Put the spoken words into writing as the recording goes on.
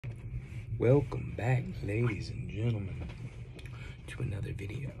Welcome back, ladies and gentlemen, to another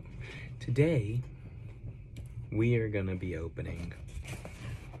video. Today, we are gonna be opening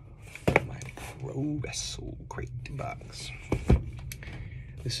my Pro Wrestle Crate box.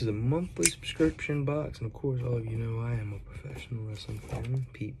 This is a monthly subscription box, and of course, all of you know I am a professional wrestling fan.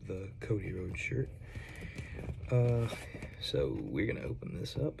 Peep the Cody Rhodes shirt. So we're gonna open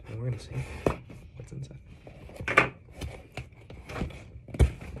this up, and we're gonna see what's inside.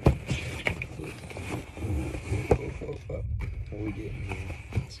 What we get in here?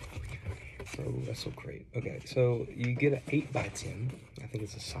 Pro Wrestle Crate. Okay, so you get an 8x10. I think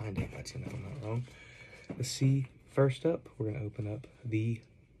it's a signed 8x10 if I'm not wrong. Let's see. First up, we're gonna open up the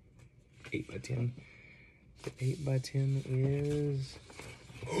 8x10. The 8x10 is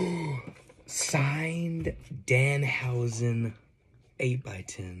signed Danhausen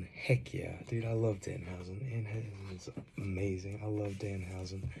 8x10. Heck yeah, dude, I love Danhausen. Danhausen is amazing. I love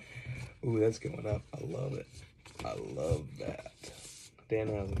Danhausen. Ooh, that's going up. I love it. I love that.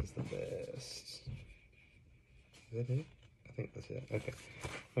 Danhausen is the best. Is that it? I think that's it. Okay.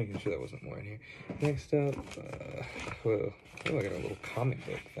 Making sure there wasn't more in here. Next up, well, I got a little comic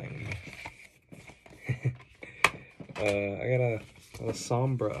book thing. I got a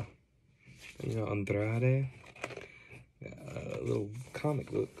Sombra, you know, Andrade. A little comic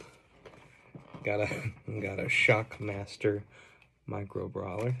book. Got a Shockmaster Micro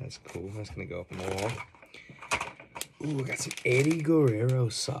Brawler. That's cool. That's gonna go up on the wall. Ooh, I got some Eddie Guerrero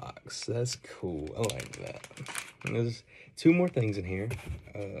socks. That's cool. I like that. And there's two more things in here.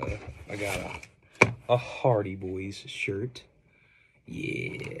 I got a Hardy Boys shirt.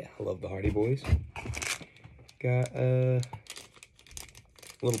 Yeah, I love the Hardy Boys. Got a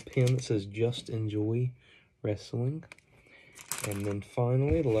little pin that says "Just Enjoy Wrestling." And then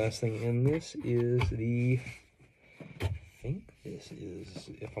finally, the last thing in this is the, I think this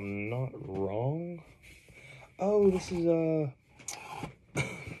is, if I'm not wrong, oh, this is the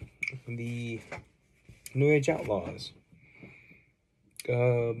New Age Outlaws.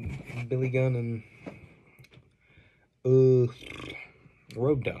 Billy Gunn and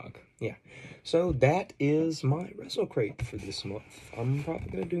Road Dogg. Yeah. So that is my Wrestle Crate for this month. I'm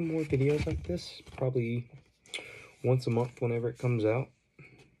probably gonna do more videos like this, probably once a month whenever it comes out.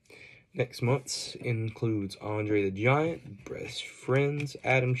 Next month's includes Andre the Giant, Best Friends,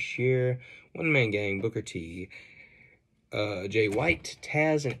 Adam Scherr, One Man Gang, Booker T, Jay White,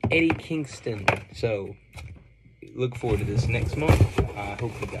 Taz, and Eddie Kingston. So look forward to this next month. I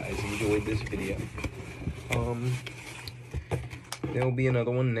hope you guys enjoyed this video. There will be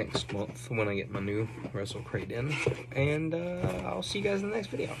another one next month when I get my new Wrestle Crate in. And I'll see you guys in the next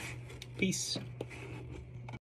video. Peace.